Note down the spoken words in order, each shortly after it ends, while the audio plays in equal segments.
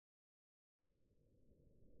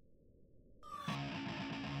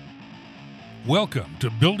Welcome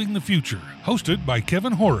to Building the Future, hosted by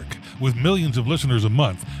Kevin Horick. With millions of listeners a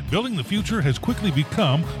month, Building the Future has quickly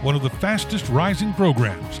become one of the fastest rising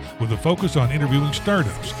programs, with a focus on interviewing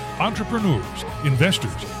startups, entrepreneurs,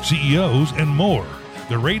 investors, CEOs, and more.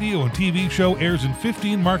 The radio and TV show airs in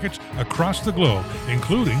 15 markets across the globe,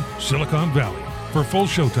 including Silicon Valley. For full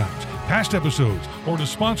showtimes, past episodes, or to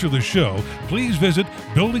sponsor the show, please visit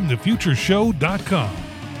buildingthefutureshow.com.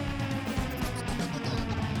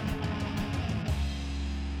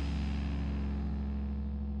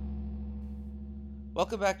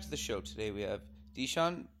 Welcome back to the show. Today we have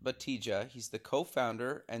Darshan Bathija. He's the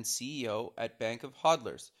co-founder and CEO at Bank of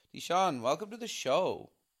Hodlers. Darshan, welcome to the show.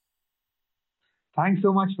 Thanks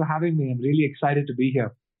so much for having me. I'm really excited to be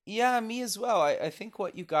here. Yeah, me as well. I think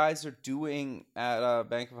what you guys are doing at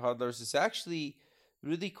Bank of Hodlers is actually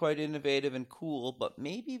really quite innovative and cool. But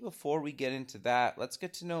maybe before we get into that, let's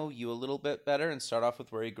get to know you a little bit better and start off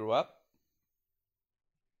with where you grew up.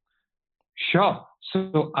 Sure.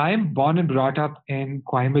 So I'm born and brought up in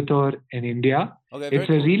Coimbatore in India. Okay, It's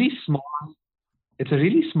very a cool.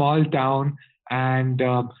 really small town, and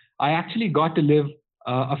I actually got to live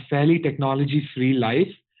a fairly technology-free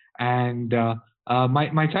life. And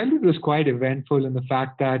my childhood was quite eventful in the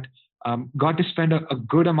fact that got to spend a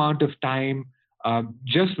good amount of time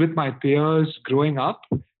just with my peers growing up,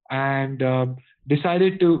 and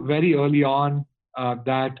decided to very early on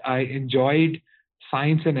that I enjoyed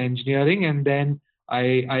science and engineering, and then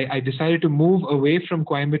I decided to move away from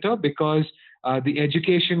Coimbatore because the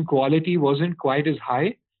education quality wasn't quite as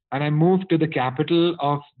high, and I moved to the capital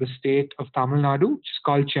of the state of Tamil Nadu, which is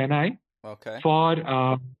called Chennai, Okay. for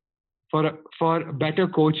better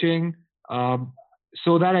coaching,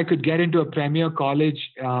 so that I could get into a premier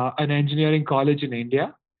college, an engineering college in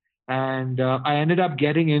India, and I ended up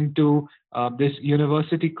getting into this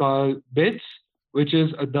university called BITS, which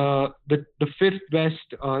is the fifth best,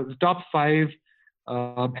 the top five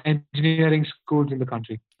engineering schools in the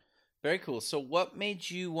country. Very cool. So what made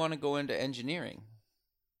you want to go into engineering?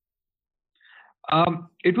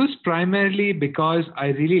 It was primarily because I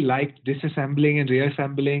really liked disassembling and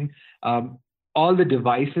reassembling all the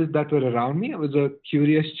devices that were around me. I was a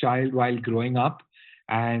curious child while growing up,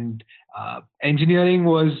 and engineering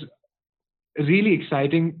was really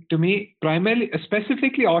exciting to me, primarily,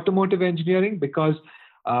 specifically automotive engineering, because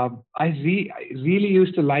I really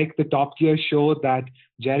used to like the Top Gear show that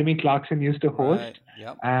Jeremy Clarkson used to host. Right.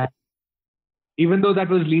 Yep. And even though that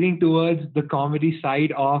was leaning towards the comedy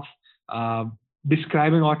side of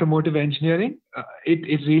describing automotive engineering,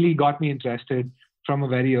 it really got me interested from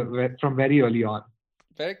very early on.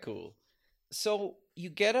 Very cool. So you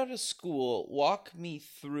get out of school. Walk me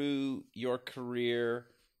through your career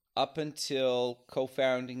up until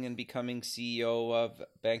co-founding and becoming CEO of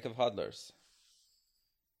Bank of Hodlers.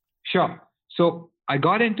 Sure. So I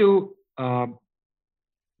got into an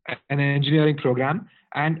engineering program,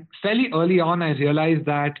 and fairly early on, I realized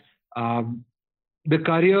that the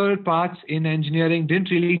career paths in engineering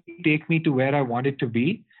didn't really take me to where I wanted to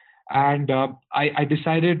be. And I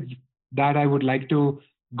decided that I would like to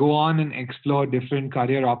go on and explore different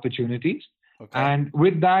career opportunities. Okay. And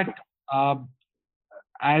with that,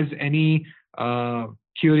 as any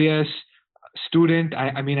curious student,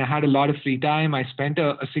 I mean, I had a lot of free time. I spent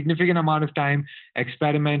a significant amount of time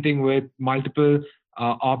experimenting with multiple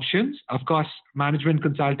options. Of course, management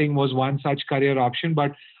consulting was one such career option,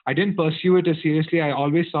 but I didn't pursue it as seriously. I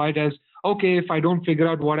always saw it as, okay, if I don't figure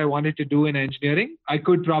out what I wanted to do in engineering, I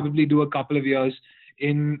could probably do a couple of years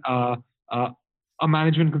in a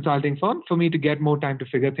management consulting firm for me to get more time to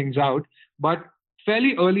figure things out. But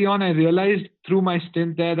fairly early on, I realized through my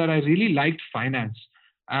stint there that I really liked finance.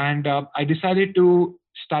 And I decided to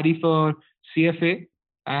study for CFA,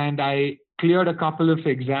 and I cleared a couple of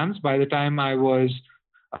exams by the time I was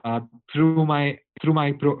through my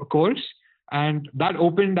course. And that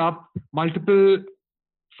opened up multiple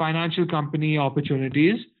financial company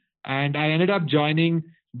opportunities. And I ended up joining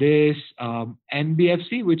this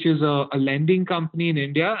NBFC, which is a lending company in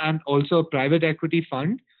India and also a private equity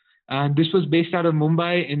fund. And this was based out of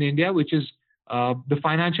Mumbai in India, which is the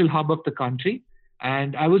financial hub of the country.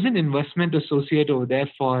 And I was an investment associate over there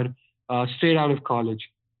for straight out of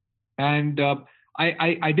college. And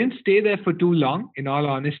I didn't stay there for too long, in all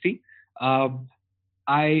honesty.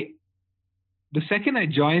 The second I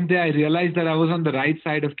joined there, I realized that I was on the right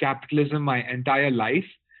side of capitalism my entire life.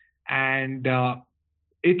 And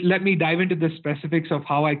it let me dive into the specifics of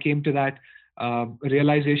how I came to that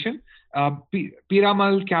realization.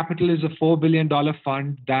 Piramal Capital is a $4 billion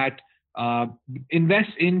fund that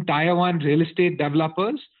invests in Tier 1 real estate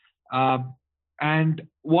developers. And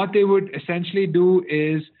what they would essentially do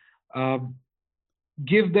is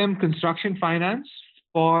give them construction finance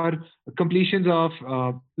for completions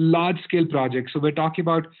of large-scale projects. So we're talking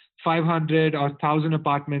about 500 or 1,000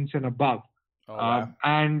 apartments and above. Oh, wow.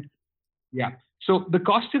 And yeah, so the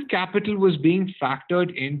cost of capital was being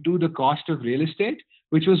factored into the cost of real estate,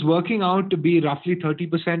 which was working out to be roughly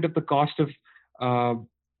 30% of the cost of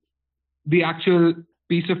the actual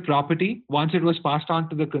piece of property once it was passed on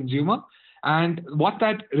to the consumer. And what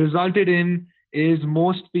that resulted in is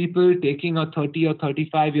most people taking a 30 or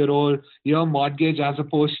 35-year mortgage as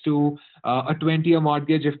opposed to a 20-year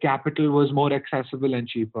mortgage if capital was more accessible and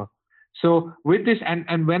cheaper. So with this,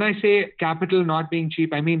 and when I say capital not being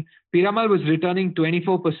cheap, I mean Piramal was returning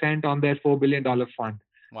 24% on their $4 billion fund,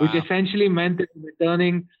 Wow. which essentially meant that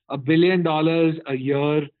returning $1 billion a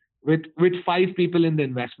year with 5 people in the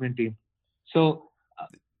investment team. So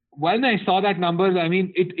when I saw that numbers, I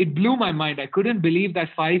mean, it blew my mind. I couldn't believe that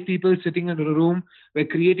 5 people sitting in a room were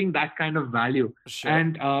creating that kind of value. Sure.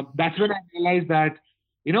 And that's when I realized that,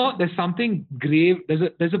 there's something grave.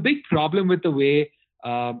 There's a big problem with the way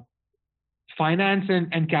finance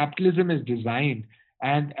and capitalism is designed.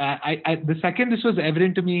 And the second this was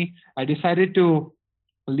evident to me, I decided to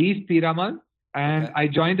leave Piramal and Okay. I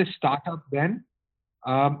joined a startup then.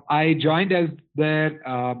 I joined as their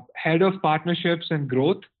head of partnerships and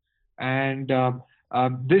growth. And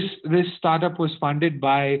this startup was funded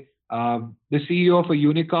by the CEO of a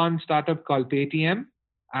unicorn startup called Paytm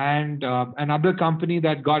and another company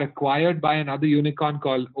that got acquired by another unicorn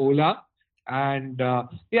called Ola. And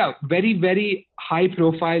very, very high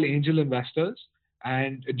profile angel investors.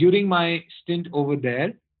 And during my stint over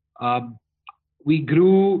there, we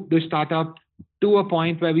grew the startup to a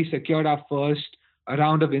point where we secured our first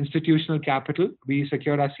round of institutional capital. We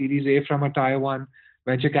secured our Series A from a Tier 1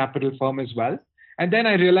 venture capital firm as well. And then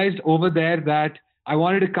I realized over there that I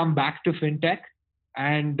wanted to come back to fintech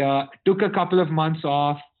and took a couple of months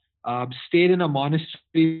off, stayed in a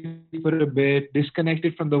monastery for a bit,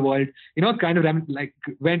 disconnected from the world, kind of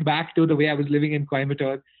went back to the way I was living in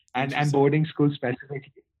Coimbatore and boarding school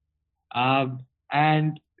specifically.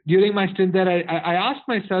 And during my stint there, I asked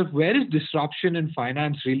myself, where is disruption in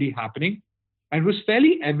finance really happening? And it was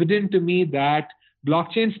fairly evident to me that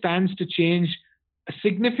blockchain stands to change a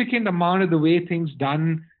significant amount of the way things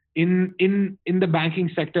done in the banking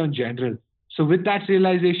sector in general. So with that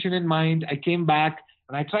realization in mind, I came back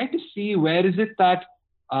and I tried to see where is it that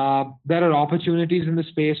there are opportunities in the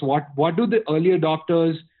space. What do the early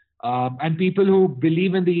adopters and people who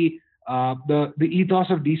believe in the ethos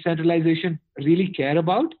of decentralization really care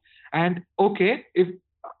about? And okay, if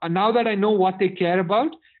now that I know what they care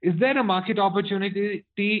about, is there a market opportunity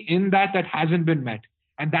in that hasn't been met?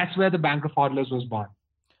 And that's where the Bank of Hodlers was born.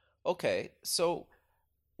 Okay, so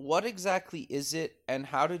what exactly is it, and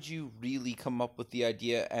how did you really come up with the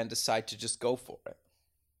idea and decide to just go for it?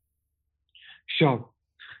 Sure.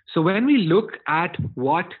 So when we look at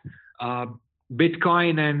what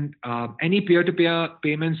Bitcoin and any peer-to-peer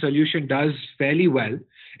payment solution does fairly well,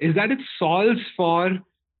 is that it solves for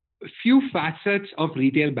a few facets of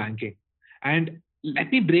retail banking. And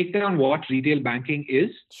let me break down what retail banking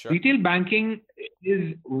is. Sure. Retail banking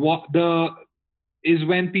is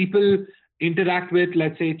when people interact with,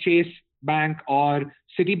 let's say, Chase Bank or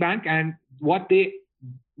Citibank, and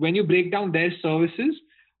when you break down their services,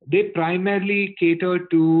 they primarily cater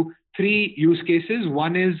to 3 use cases.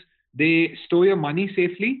 One is they store your money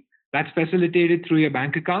safely. That's facilitated through your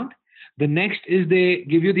bank account. The next is they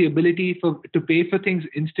give you the ability to pay for things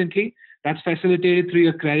instantly. That's facilitated through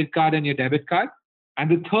your credit card and your debit card. And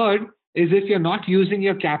the third is if you're not using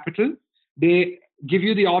your capital, they give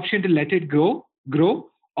you the option to let it grow,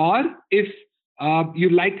 or if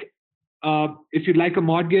you'd like a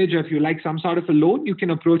mortgage or if you like some sort of a loan, you can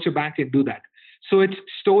approach a bank and do that. So it's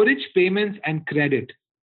storage, payments, and credit.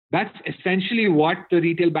 That's essentially what the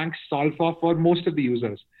retail banks solve for most of the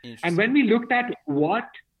users. And when we looked at what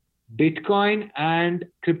Bitcoin and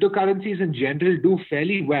cryptocurrencies in general do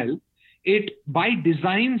fairly well, it by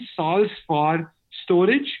design solves for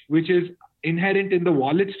storage, which is inherent in the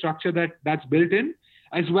wallet structure that's built in,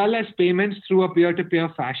 as well as payments through a peer-to-peer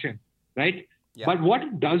fashion, right? Yeah. But what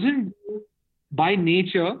it doesn't do by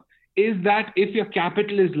nature is that if your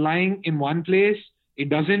capital is lying in one place, it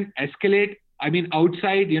doesn't escalate. I mean,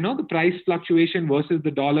 outside, the price fluctuation versus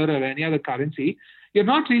the dollar or any other currency, you're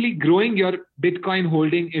not really growing your Bitcoin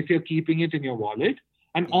holding if you're keeping it in your wallet.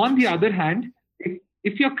 And on the other hand,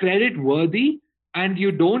 if you're credit worthy and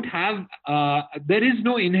you don't have, there is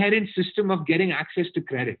no inherent system of getting access to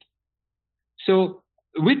credit. So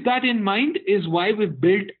with that in mind is why we've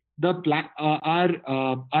built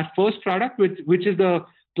our first product, which is the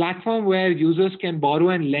platform where users can borrow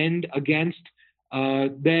and lend against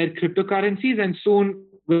their cryptocurrencies, and soon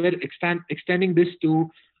we're extending this to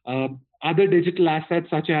other digital assets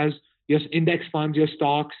such as your index funds, your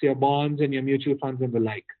stocks, your bonds, and your mutual funds and the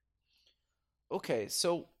like. Okay,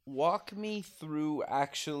 so walk me through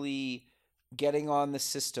actually getting on the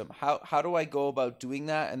system. How do I go about doing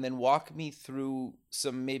that? And then walk me through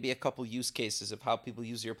maybe a couple use cases of how people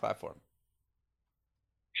use your platform.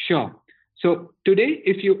 Sure. So today,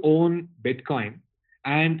 if you own Bitcoin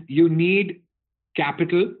and you need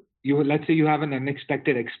capital, let's say you have an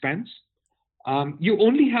unexpected expense, you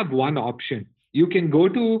only have one option. You can go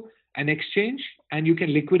to an exchange and you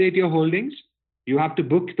can liquidate your holdings. You have to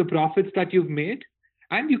book the profits that you've made,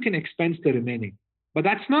 and you can expense the remaining. But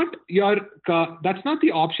that's not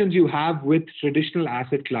the options you have with traditional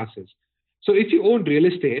asset classes. So if you own real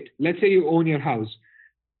estate, let's say you own your house,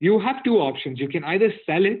 you have two options. You can either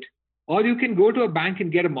sell it or you can go to a bank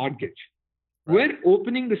and get a mortgage. Right. We're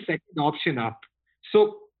opening the second option up.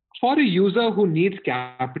 So for a user who needs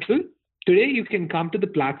capital, today you can come to the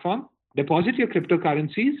platform, deposit your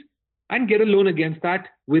cryptocurrencies, and get a loan against that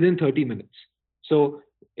within 30 minutes. So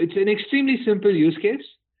it's an extremely simple use case.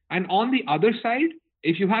 And on the other side,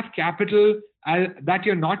 if you have capital that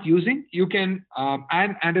you're not using, you can,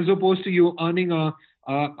 and as opposed to you earning 2 or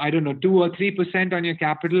 3% on your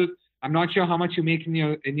capital, I'm not sure how much you make in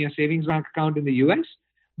your savings bank account in the US,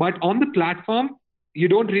 but on the platform, you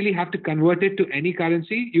don't really have to convert it to any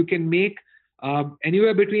currency. You can make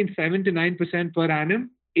anywhere between 7 to 9% per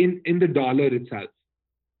annum in the dollar itself.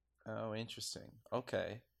 Oh, interesting.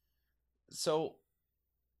 Okay. So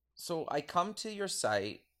I come to your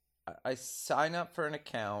site, I sign up for an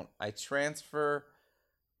account, I transfer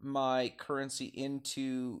my currency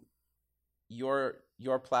into your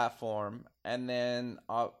platform, and then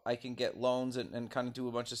I can get loans and kind of do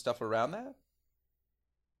a bunch of stuff around that?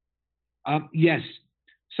 Yes.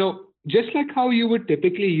 So just like how you would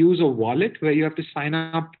typically use a wallet where you have to sign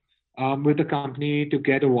up with a company to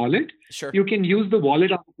get a wallet, sure, you can use the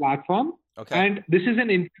wallet on the platform. Okay. And this is an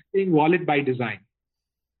interesting wallet by design.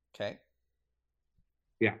 Okay.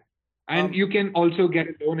 Yeah. And you can also get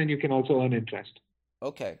a loan and you can also earn interest.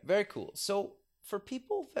 Okay. Very cool. So for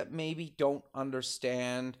people that maybe don't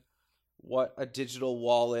understand what a digital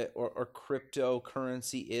wallet or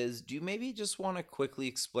cryptocurrency is, do you maybe just want to quickly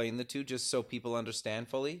explain the two just so people understand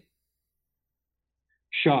fully?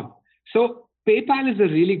 Sure. So PayPal is a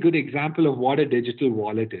really good example of what a digital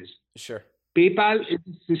wallet is. Sure. PayPal is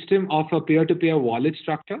a system of a peer-to-peer wallet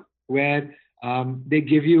structure where they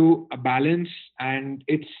give you a balance, and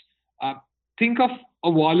it's think of a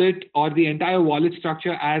wallet or the entire wallet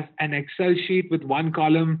structure as an Excel sheet with one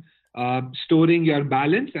column storing your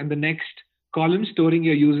balance, and the next column storing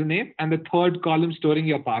your username, and the third column storing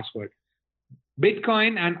your password.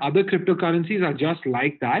 Bitcoin and other cryptocurrencies are just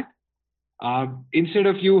like that. Instead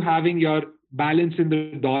of you having your balance in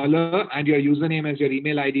the dollar and your username as your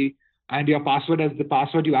email ID and your password as the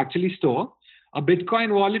password you actually store, a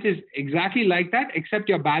Bitcoin wallet is exactly like that, except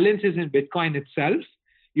your balance is in Bitcoin itself.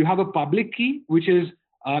 You have a public key, which is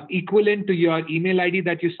equivalent to your email ID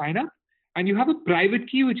that you sign up, and you have a private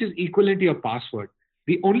key, which is equivalent to your password.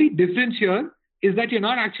 The only difference here is that you're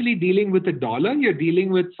not actually dealing with a dollar. You're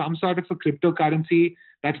dealing with some sort of a cryptocurrency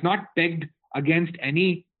that's not pegged against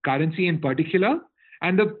any currency in particular.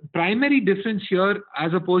 And the primary difference here,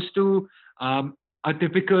 as opposed to PayPal,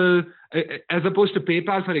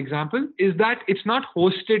 for example, is that it's not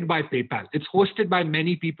hosted by PayPal. It's hosted by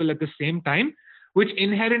many people at the same time, which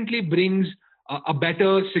inherently brings a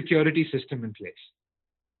better security system in place.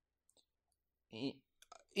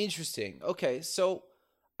 Interesting. Okay, so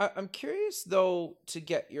I'm curious, though, to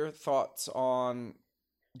get your thoughts on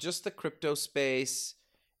just the crypto space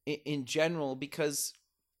in general, because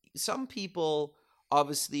some people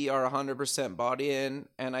obviously are 100% bought in,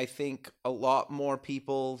 and I think a lot more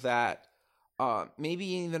people that maybe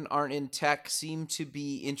even aren't in tech seem to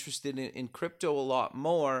be interested in crypto a lot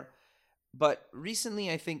more. But recently,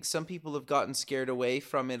 I think some people have gotten scared away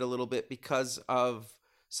from it a little bit because of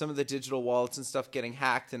some of the digital wallets and stuff getting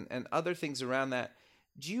hacked and other things around that.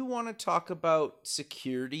 Do you want to talk about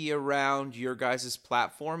security around your guys'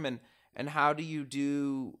 platform, and how do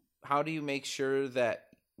you make sure that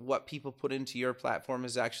what people put into your platform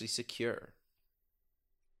is actually secure?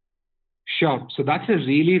 Sure. So that's a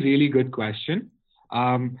really, really good question.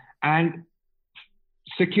 And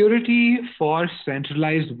security for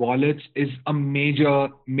centralized wallets is a major,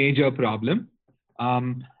 major problem.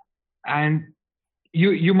 And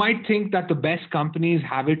you might think that the best companies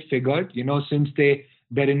have it figured, since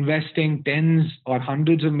they're investing tens or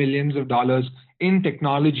hundreds of millions of dollars in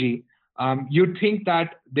technology you'd think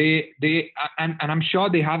that and I'm sure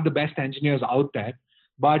they have the best engineers out there,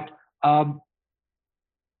 but um,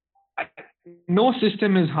 no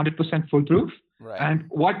system is 100% foolproof. Right. And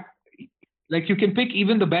like you can pick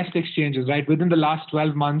even the best exchanges, right? Within the last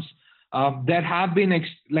 12 months, there have been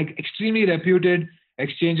extremely reputed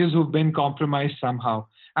exchanges who've been compromised somehow.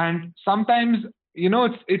 And sometimes,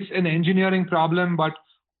 it's an engineering problem, but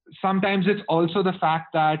sometimes it's also the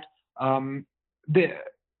fact that the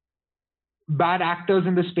bad actors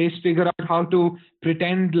in the space figure out how to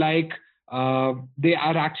pretend like they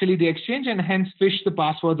are actually the exchange and hence fish the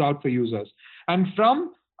passwords out for users. And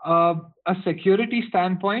from a security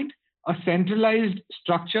standpoint, a centralized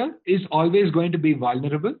structure is always going to be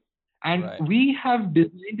vulnerable. And Right. we have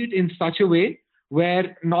designed it in such a way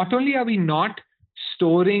where not only are we not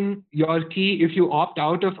storing your key if you opt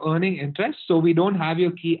out of earning interest, so we don't have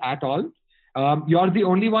your key at all. You're the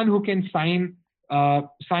only one who can sign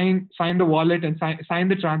the wallet and sign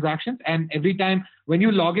the transactions. And every time when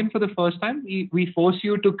you log in for the first time, we force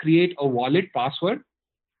you to create a wallet password,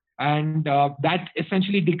 and that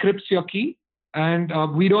essentially decrypts your key. And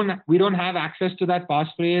we don't have access to that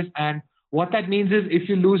passphrase. And what that means is, if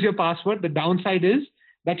you lose your password, the downside is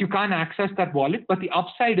that you can't access that wallet. But the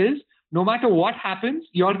upside is, no matter what happens,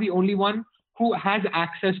 you're the only one who has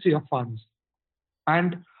access to your funds.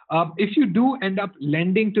 And if you do end up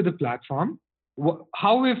lending to the platform,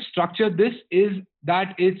 how we've structured this is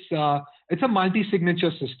that it's a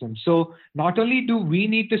multi-signature system. So not only do we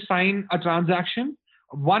need to sign a transaction,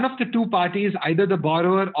 one of the two parties, either the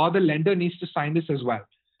borrower or the lender, needs to sign this as well.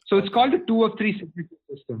 So it's called a 2 of 3 signature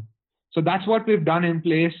system. So that's what we've done in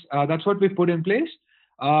place. That's what we've put in place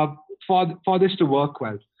for this to work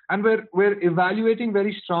well. And we're evaluating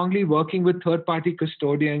very strongly, working with third-party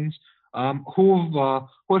custodians who are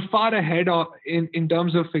far ahead in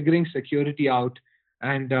terms of figuring security out.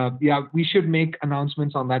 And we should make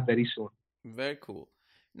announcements on that very soon. Very cool.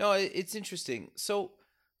 No, it's interesting. So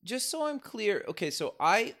just so I'm clear, okay, so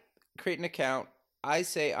I create an account. I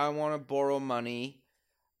say I want to borrow money.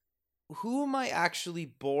 Who am I actually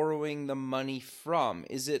borrowing the money from?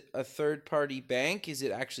 Is it a third-party bank? Is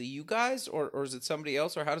it actually you guys, or is it somebody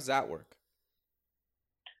else, or how does that work?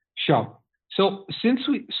 Sure. So since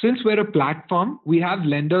we're a platform, we have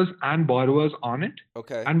lenders and borrowers on it.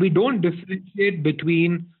 Okay. And we don't differentiate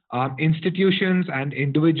between institutions and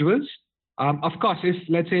individuals. Of course, if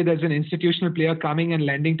let's say there's an institutional player coming and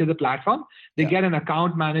lending to the platform, they get an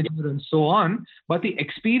account manager and so on. But the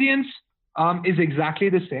experience is exactly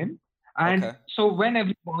the same. And so when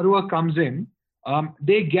every borrower comes in,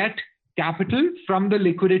 they get capital from the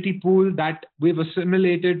liquidity pool that we've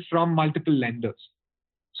assimilated from multiple lenders.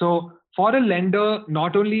 So for a lender,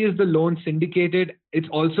 not only is the loan syndicated, it's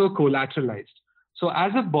also collateralized. So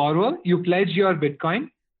as a borrower, you pledge your Bitcoin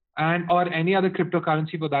or any other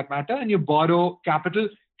cryptocurrency for that matter, and you borrow capital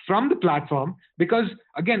from the platform, because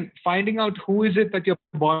again, finding out who is it that you're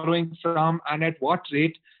borrowing from and at what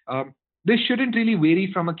rate, this shouldn't really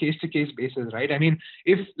vary from a case-to-case basis, right? I mean,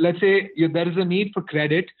 if let's say there is a need for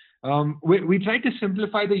credit, we try to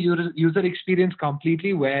simplify the user experience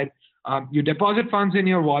completely, where you deposit funds in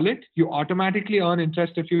your wallet, you automatically earn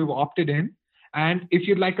interest if you've opted in. And if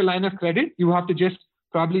you'd like a line of credit, you have to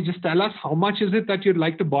probably just tell us how much is it that you'd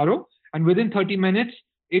like to borrow. And within 30 minutes,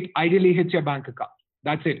 it ideally hits your bank account.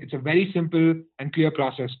 That's it. It's a very simple and clear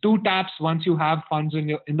process. 2 taps once you have funds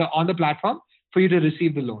on the platform for you to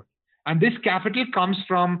receive the loan. And this capital comes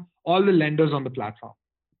from all the lenders on the platform.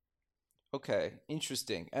 Okay,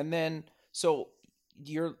 interesting. And then, so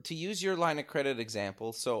to use your line of credit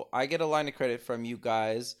example, so I get a line of credit from you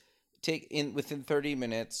guys, within 30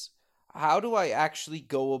 minutes. How do I actually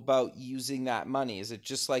go about using that money? Is it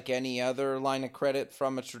just like any other line of credit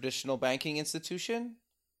from a traditional banking institution?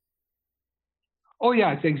 Oh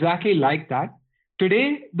yeah, it's exactly like that.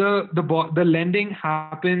 Today, the lending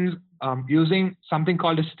happens using something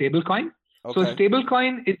called a stablecoin. Okay. So a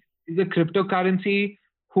stablecoin is a cryptocurrency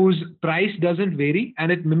whose price doesn't vary,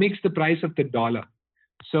 and it mimics the price of the dollar.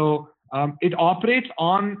 So it operates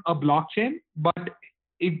on a blockchain, but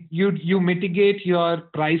you mitigate your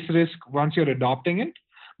price risk once you're adopting it.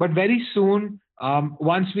 But very soon,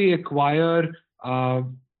 once we acquire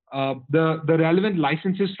the relevant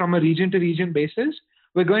licenses from a region-to-region basis,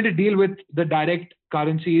 we're going to deal with the direct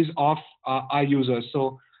currencies of our users.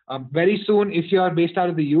 So very soon, if you are based out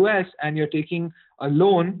of the US and you're taking a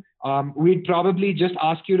loan, we'd probably just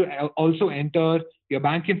ask you to also enter your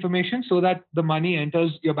bank information so that the money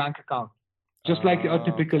enters your bank account, just like a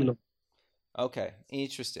typical loan. Okay,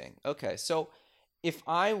 interesting. Okay, so if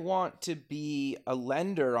I want to be a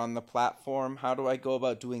lender on the platform, how do I go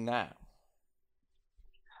about doing that?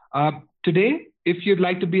 Today, if you'd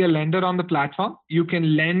like to be a lender on the platform, you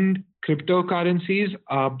can lend cryptocurrencies.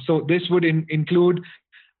 So this would include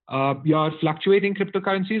your fluctuating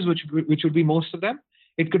cryptocurrencies, which would be most of them.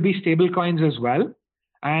 It could be stable coins as well.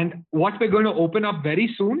 And what we're going to open up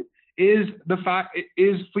very soon is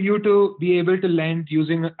for you to be able to lend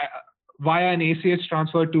using via an ACH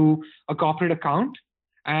transfer to a corporate account,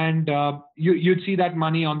 and you'd see that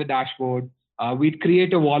money on the dashboard. We'd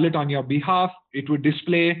create a wallet on your behalf. It would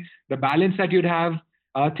display the balance that you'd have.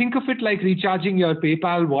 Think of it like recharging your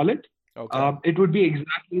PayPal wallet. Okay. It would be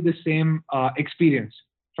exactly the same experience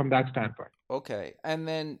from that standpoint. Okay. And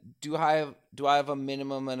then do I have a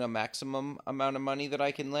minimum and a maximum amount of money that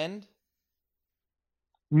I can lend?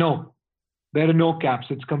 No, there are no caps.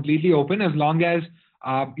 It's completely open as long as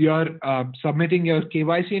you're submitting your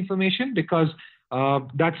KYC information, because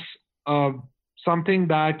that's something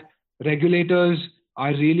that regulators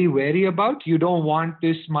are really wary about. You don't want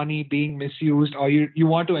this money being misused, or you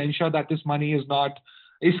want to ensure that this money is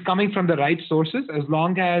coming from the right sources. As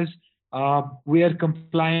long as we are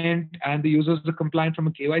compliant and the users are compliant from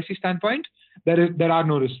a KYC standpoint, there are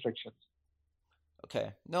no restrictions.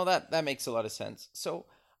 Okay. No, that makes a lot of sense. So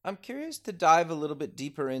I'm curious to dive a little bit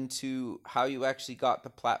deeper into how you actually got the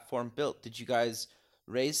platform built. Did you guys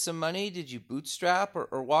raise some money? Did you bootstrap,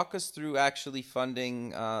 or walk us through actually funding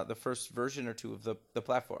the first version or two of the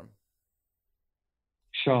platform?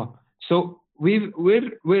 Sure. So we're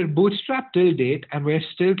bootstrapped till date, and we're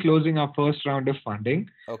still closing our first round of funding.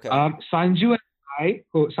 Okay. Sanju and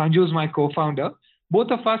Sanju is my co-founder. Both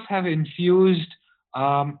of us have infused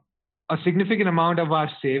a significant amount of our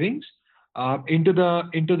savings into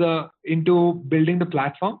building the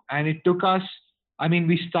platform, and it took us. I mean,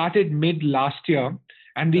 we started mid last year,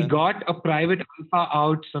 and we got a private alpha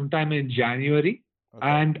out sometime in January. Okay.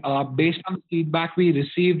 And based on the feedback we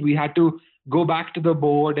received, we had to go back to the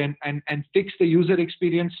board and fix the user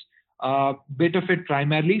experience bit of it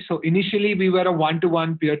primarily. So initially, we were a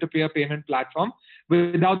one-to-one peer-to-peer payment platform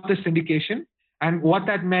without the syndication. And what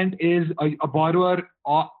that meant is a borrower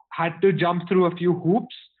had to jump through a few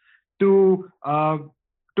hoops to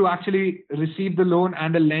actually receive the loan,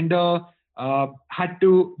 and the lender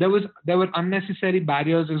there were unnecessary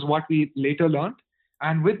barriers, is what we later learned.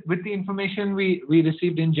 And with the information we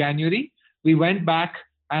received in January, we went back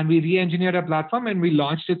and we re-engineered our platform, and we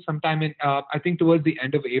launched it sometime in I think towards the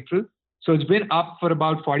end of April. So it's been up for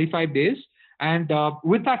about 45 days, and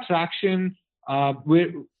with that traction,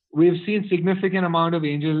 we've seen significant amount of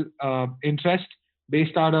angel interest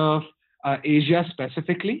based out of Asia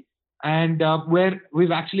specifically. And where we've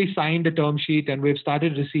actually signed a term sheet, and we've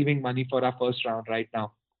started receiving money for our first round right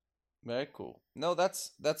now. Very cool. No,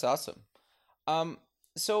 that's awesome.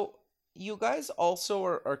 So you guys also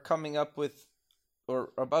are coming up with, or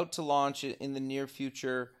about to launch in the near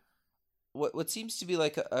future, what seems to be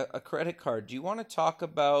like a credit card. Do you want to talk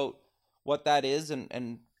about what that is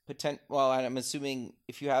and well, I'm assuming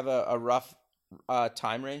if you have a rough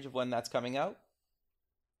time range of when that's coming out?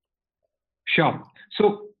 Sure.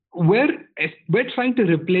 So we're trying to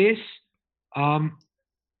replace a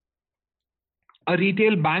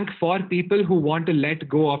retail bank for people who want to let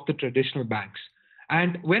go of the traditional banks.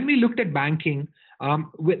 And when we looked at banking,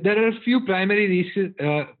 there are a few primary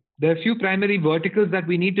verticals that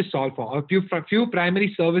we need to solve for, or a few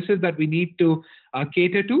primary services that we need to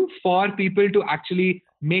cater to for people to actually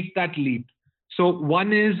make that leap. So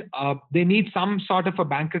one is they need some sort of a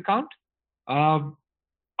bank account.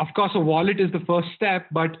 Of course, a wallet is the first step,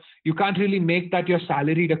 but you can't really make that your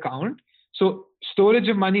salaried account. So storage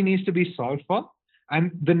of money needs to be solved for.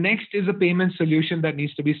 And the next is a payment solution that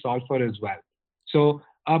needs to be solved for as well. So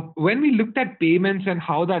when we looked at payments and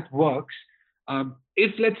how that works,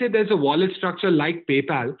 if let's say there's a wallet structure like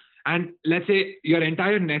PayPal, and let's say your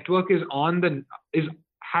entire network has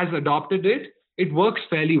adopted it, it works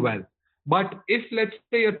fairly well. But if let's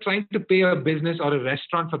say you're trying to pay a business or a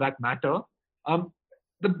restaurant for that matter,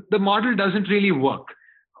 the model doesn't really work.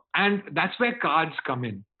 And that's where cards come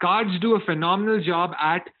in. Cards do a phenomenal job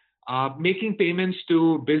at making payments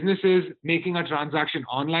to businesses, making a transaction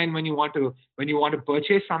online when you want to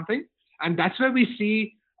purchase something. And that's where we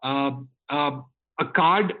see a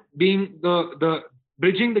card being the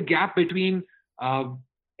bridging the gap between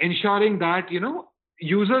ensuring that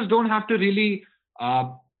users don't have to really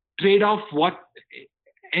trade off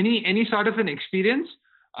any sort of an experience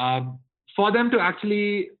for them to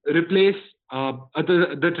actually replace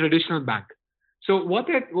the traditional bank. So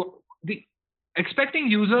expecting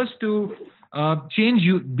users to change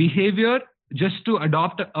behavior just to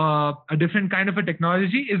adopt a different kind of a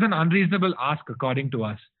technology is an unreasonable ask, according to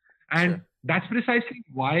us. And that's precisely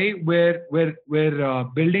why we're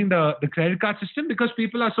building the credit card system, because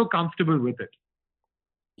people are so comfortable with it.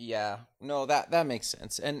 Yeah, no, that makes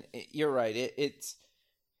sense, and you're right.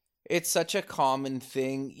 It's such a common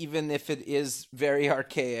thing, even if it is very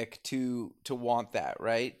archaic to want that,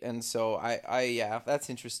 right? And so yeah, that's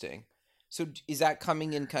interesting. So is that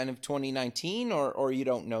coming in kind of 2019, or you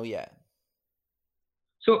don't know yet?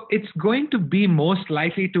 So it's going to be most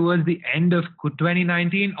likely towards the end of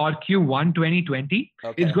 2019 or Q1 2020. It's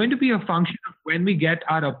Okay. going to be a function of when we get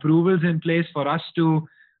our approvals in place for us to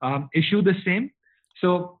issue the same.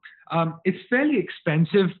 So it's fairly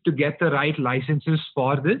expensive to get the right licenses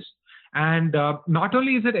for this. And not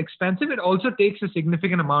only is it expensive, it also takes a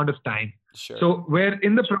significant amount of time. Sure. So we're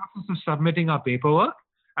in the process of submitting our paperwork,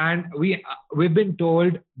 and we've been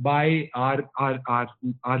told by our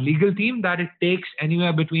legal team that it takes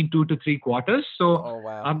anywhere between 2 to 3 quarters. So Oh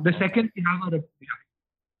wow. the second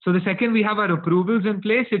we have our approvals in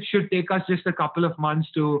place, it should take us just a couple of months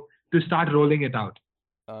to start rolling it out.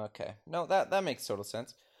 Okay. No, that makes total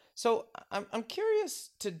sense. So I'm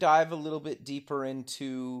curious to dive a little bit deeper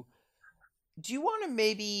into. Do you want to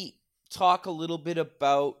maybe talk a little bit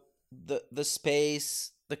about the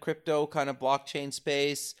space, the crypto kind of blockchain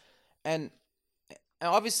space, and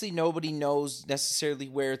obviously nobody knows necessarily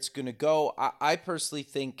where it's going to go. I personally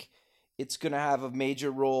think it's going to have a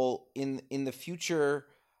major role in the future.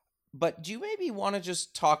 But do you maybe want to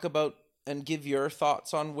just talk about and give your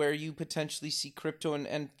thoughts on where you potentially see crypto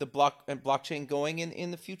and the blockchain going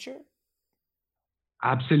in the future?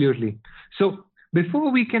 Absolutely. So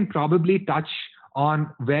before we can probably touch on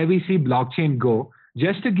where we see blockchain go,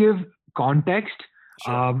 just to give context,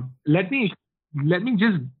 Sure. let me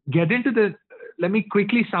just get into let me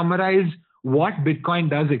quickly summarize what Bitcoin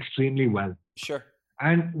does extremely well. Sure.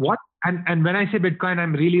 And when I say Bitcoin,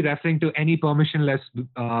 I'm really referring to any permissionless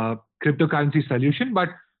cryptocurrency solution. But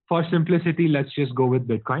for simplicity, let's just go with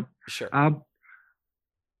Bitcoin. Sure.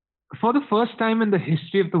 For the first time in the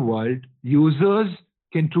history of the world, users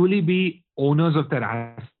can truly be owners of their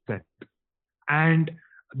asset. And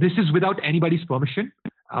this is without anybody's permission.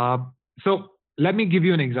 So let me give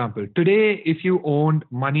you an example. Today, if you owned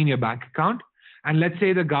money in your bank account, and let's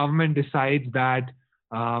say the government decides that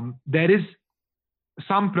there is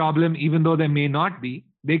some problem, even though there may not be,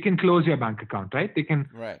 they can close your bank account, right? They can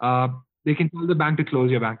tell the bank to clear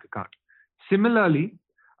your bank account. Similarly,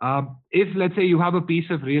 if let's say you have a piece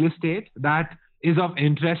of real estate that is of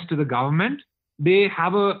interest to the government, they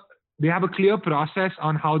have a clear process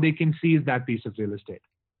on how they can seize that piece of real estate,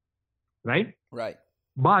 right? Right.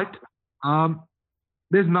 But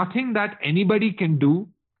there's nothing that anybody can do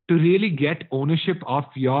to really get ownership of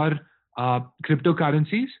your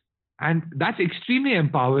cryptocurrencies, and that's extremely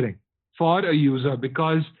empowering for a user,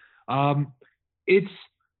 because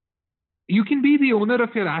you can be the owner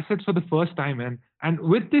of your assets for the first time. And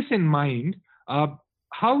with this in mind,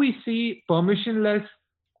 how we see permissionless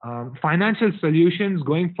financial solutions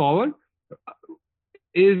going forward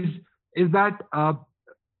is that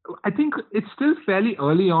I think it's still fairly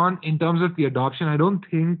early on in terms of the adoption. I don't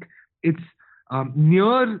think it's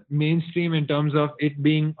near mainstream in terms of it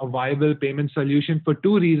being a viable payment solution for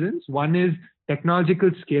two reasons. One is technological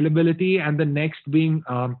scalability, and the next being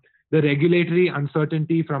the regulatory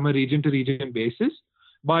uncertainty from a region to region basis.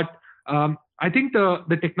 But I think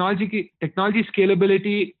the technology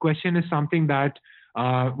scalability question is something that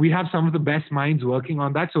we have some of the best minds working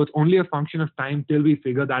on that. So it's only a function of time till we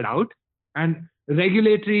figure that out. And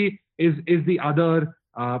regulatory is the other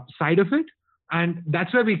side of it. And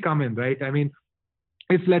that's where we come in, right? I mean,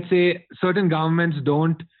 if let's say certain governments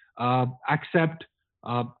don't accept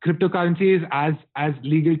cryptocurrencies as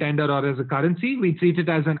legal tender or as a currency, we treat it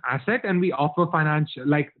as an asset and we offer financial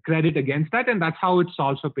credit against that, and that's how it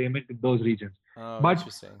solves for payment in those regions. But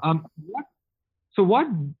interesting.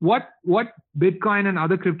 What Bitcoin and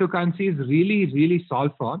other cryptocurrencies really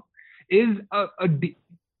solve for is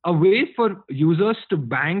a way for users to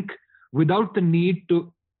bank without the need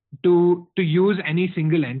to use any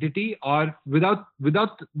single entity, or without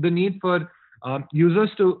the need for users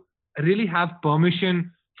to really have permission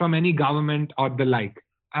from any government or the like.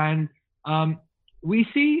 And we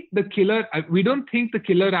see we don't think the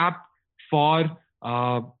killer app for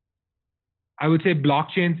I would say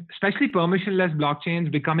blockchains, especially permissionless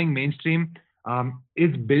blockchains becoming mainstream,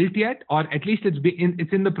 is built yet, or at least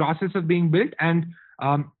it's in the process of being built. And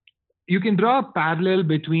you can draw a parallel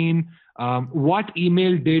between what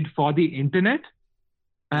email did for the internet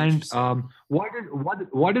and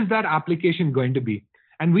what is that application going to be.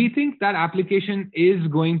 And we think that application is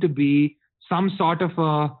going to be some sort of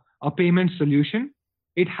a payment solution.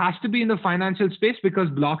 It has to be in the financial space because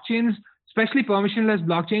blockchains especially permissionless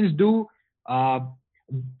blockchains, do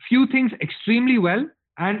few things extremely well.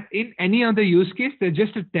 And in any other use case, they're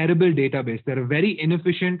just a terrible database. They're a very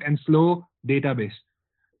inefficient and slow database.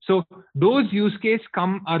 So those use cases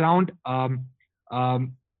come around um,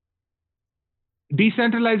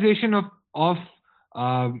 decentralization of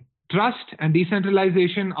trust and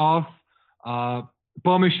decentralization of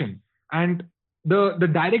permission. And the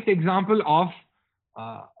direct example of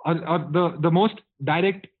or the most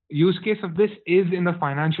direct use case of this is in the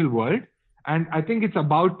financial world. And I think it's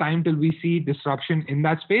about time till we see disruption in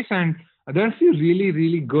that space. And there are a few really,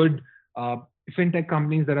 really good fintech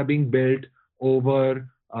companies that are being built over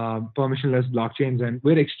permissionless blockchains, and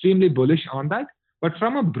we're extremely bullish on that. But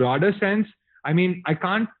from a broader sense, I mean, I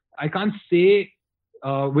can't say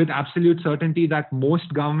with absolute certainty that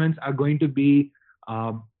most governments are going to be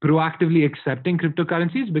proactively accepting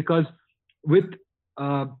cryptocurrencies, because with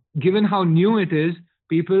given how new it is,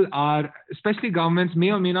 people are, especially governments,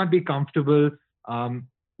 may or may not be comfortable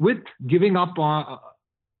with giving up on.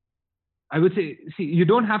 I would say, see, you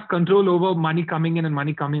don't have control over money coming in and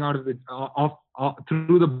money coming out of it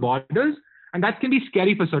through the borders, and that can be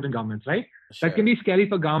scary for certain governments, right? Sure. That can be scary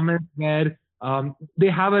for governments where they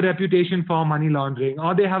have a reputation for money laundering,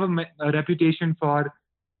 or they have a reputation for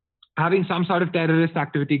having some sort of terrorist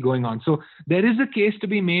activity going on. So there is a case to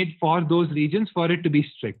be made for those regions for it to be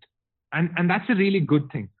strict. And that's a really good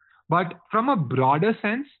thing. But from a broader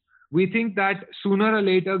sense, we think that sooner or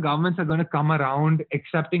later, governments are going to come around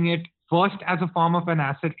accepting it first as a form of an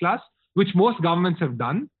asset class, which most governments have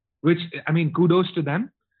done, which, I mean, kudos to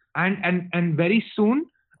them. And very soon,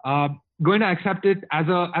 going to accept it as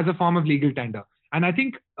a form of legal tender. And I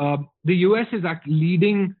think the US is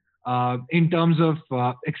leading in terms of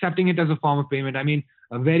accepting it as a form of payment. I mean,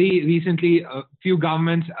 very recently, a few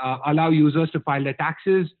governments allow users to file their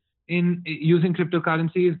taxes in using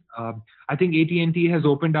cryptocurrencies. I think AT&T has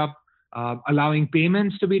opened up allowing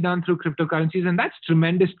payments to be done through cryptocurrencies, and that's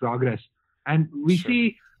tremendous progress. And we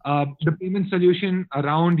see the payment solution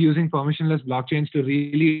around using permissionless blockchains to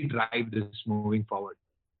really drive this moving forward.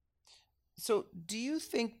 So do you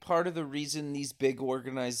think part of the reason these big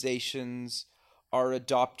organizations are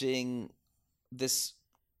adopting this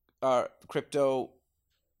crypto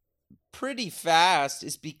pretty fast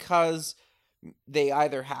is because they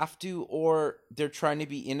either have to, or they're trying to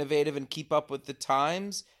be innovative and keep up with the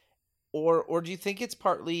times? Or do you think it's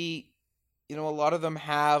partly, a lot of them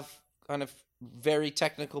have kind of very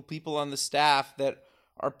technical people on the staff that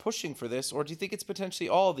are pushing for this? Or do you think it's potentially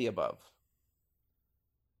all of the above?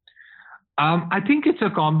 I think it's a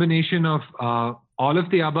combination of all of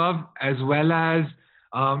the above, as well as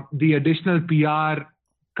the additional PR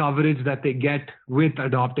coverage that they get with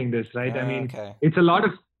adopting this, right? I mean, It's a lot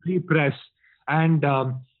of free press. And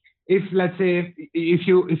if, let's say, if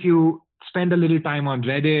you spend a little time on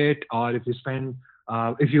Reddit, or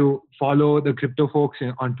if you follow the crypto folks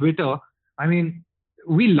on Twitter, I mean,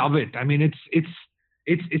 we love it. I mean,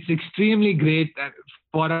 it's extremely great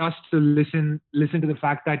for us to listen to the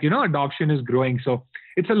fact that, adoption is growing. So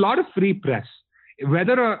it's a lot of free press.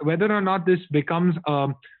 Whether or not this becomes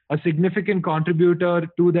a significant contributor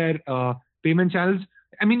to their payment channels,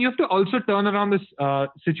 I mean, you have to also turn around this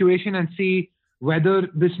situation and see whether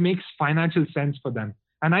this makes financial sense for them.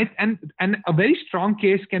 And a very strong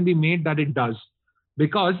case can be made that it does.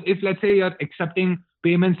 Because if, let's say, you're accepting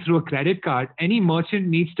payments through a credit card, any merchant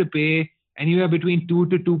needs to pay anywhere between 2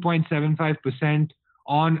 to 2.75%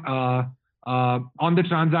 on the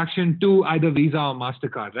transaction to either Visa or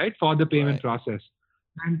MasterCard, right, for the payment process.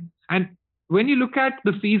 And when you look at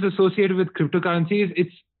the fees associated with cryptocurrencies,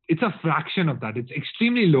 it's a fraction of that. It's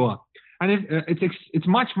extremely lower, and it's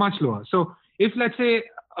much, much lower. So if, let's say,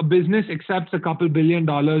 a business accepts a couple $2 billion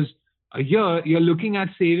a year, you're looking at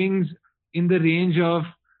savings in the range of,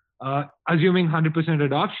 assuming 100%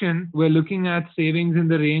 adoption, we're looking at savings in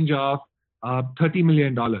the range of $30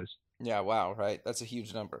 million. Yeah, wow, right? That's a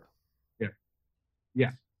huge number.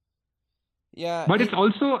 Yeah. Yeah. But it's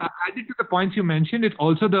also, added to the points you mentioned, it's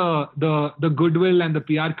also the goodwill and the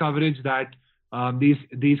PR coverage that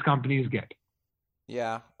these companies get.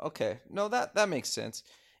 Yeah, okay. No, that makes sense.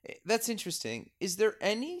 That's interesting. Is there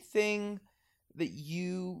anything that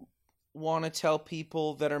you want to tell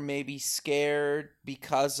people that are maybe scared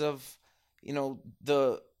because of,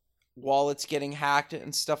 the wallets getting hacked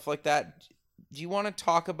and stuff like that? Do you want to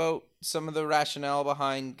talk about some of the rationale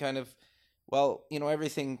behind kind of, well,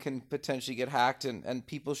 everything can potentially get hacked, and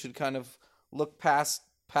people should kind of look past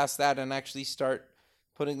that and actually start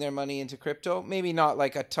putting their money into crypto? Maybe not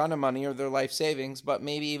like a ton of money or their life savings, but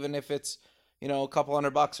maybe even if it's, a couple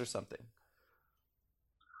 $100 or something.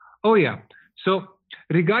 Oh, yeah. So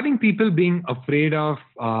Regarding people being afraid of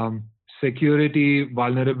security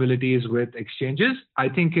vulnerabilities with exchanges, I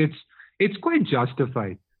think it's quite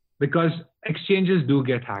justified because exchanges do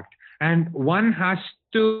get hacked. And one has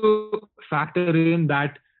to factor in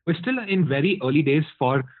that we're still in very early days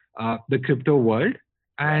for the crypto world.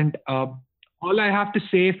 And all I have to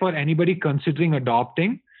say for anybody considering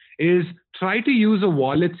adopting is try to use a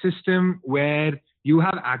wallet system where you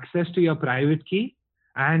have access to your private key,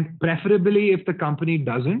 and preferably if the company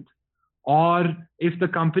doesn't, or if the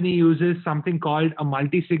company uses something called a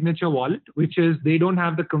multi-signature wallet, which is they don't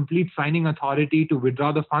have the complete signing authority to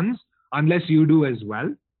withdraw the funds unless you do as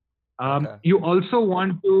well. You also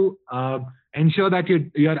want to ensure that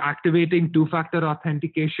you're activating two-factor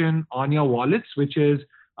authentication on your wallets, which is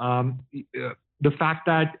the fact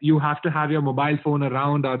that you have to have your mobile phone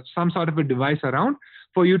around or some sort of a device around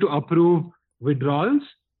for you to approve withdrawals.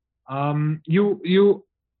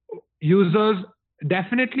 Users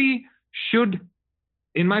definitely should,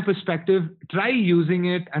 in my perspective, try using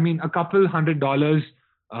it. I mean, a couple $100.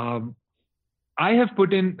 I have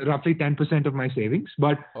put in roughly 10% of my savings,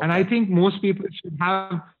 and I think most people should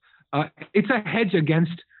have. It's a hedge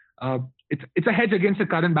against. It's a hedge against the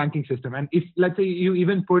current banking system. And if, let's say, you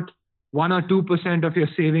even put 1 or 2% of your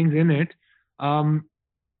savings in it,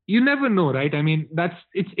 you never know, right? I mean,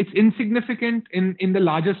 it's insignificant in the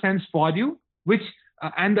larger sense for you, which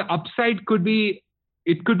and the upside could be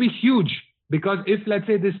huge, because if, let's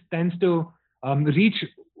say, this tends to reach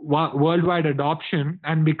worldwide adoption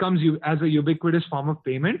and becomes as a ubiquitous form of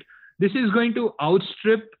payment, this is going to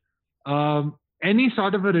outstrip any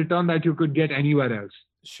sort of a return that you could get anywhere else.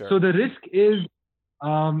 Sure. So the risk is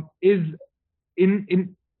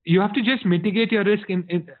you have to just mitigate your risk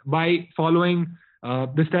by following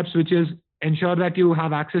the steps, which is ensure that you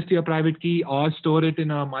have access to your private key or store it in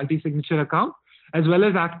a multi-signature account, as well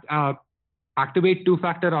as activate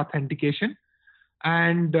two-factor authentication,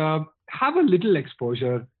 and have a little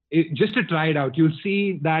exposure just to try it out. You'll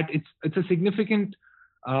see that it's a significant.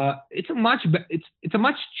 It's a much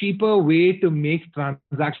cheaper way to make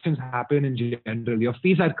transactions happen in general. Your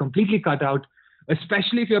fees are completely cut out,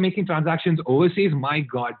 especially if you're making transactions overseas. My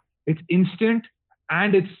God, it's instant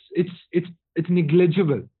and it's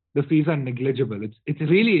negligible. The fees are negligible. It's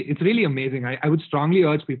really amazing. I would strongly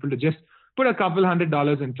urge people to just put a couple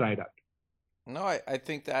 $100 and try it out. No, I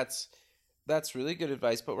think that's really good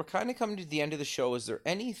advice, but we're kind of coming to the end of the show. Is there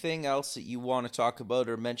anything else that you want to talk about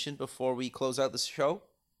or mention before we close out the show?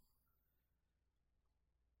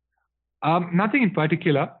 Nothing in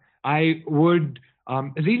particular. I would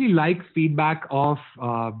really like feedback of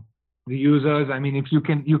the users. I mean, if you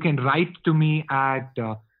can write to me at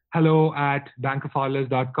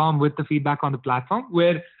hello@bankofhodlers.com with the feedback on the platform,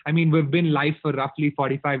 where, I mean, we've been live for roughly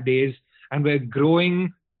 45 days and we're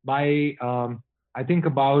growing by, I think,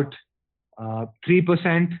 about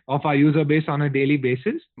 3% of our user base on a daily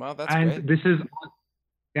basis. Wow, that's and great.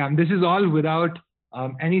 This is all without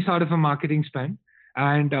any sort of a marketing spend.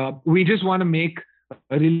 And we just want to make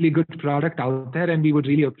a really good product out there, and we would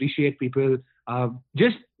really appreciate people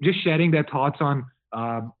just sharing their thoughts on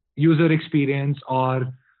user experience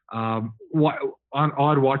or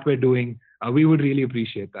what we're doing. We would really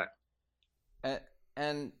appreciate that.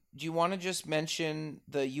 And do you want to just mention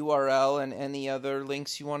the URL and any other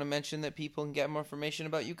links you want to mention that people can get more information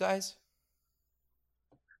about you guys?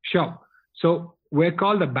 Sure. So we're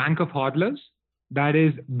called the Bank of Hodlers. That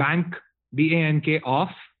is bank, BANK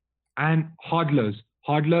off, and Hodlers.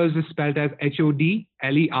 Hodlers is spelled as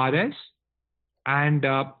HODLERS, and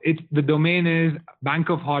the domain is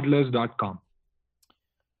bankofhodlers.com.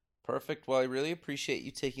 Perfect. Well, I really appreciate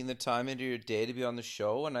you taking the time into your day to be on the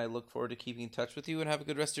show, and I look forward to keeping in touch with you, and have a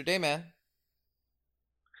good rest of your day, man.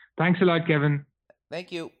 Thanks a lot, Kevin.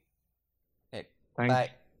 Thank you. Hey, thanks.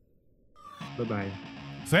 Bye. Bye-bye.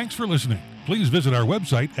 Thanks for listening. Please visit our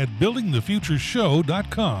website at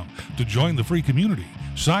buildingthefutureshow.com to join the free community,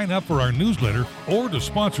 sign up for our newsletter, or to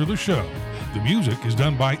sponsor the show. The music is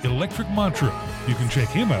done by Electric Mantra. You can check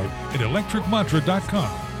him out at electricmantra.com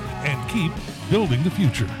and keep building the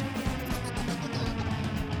future.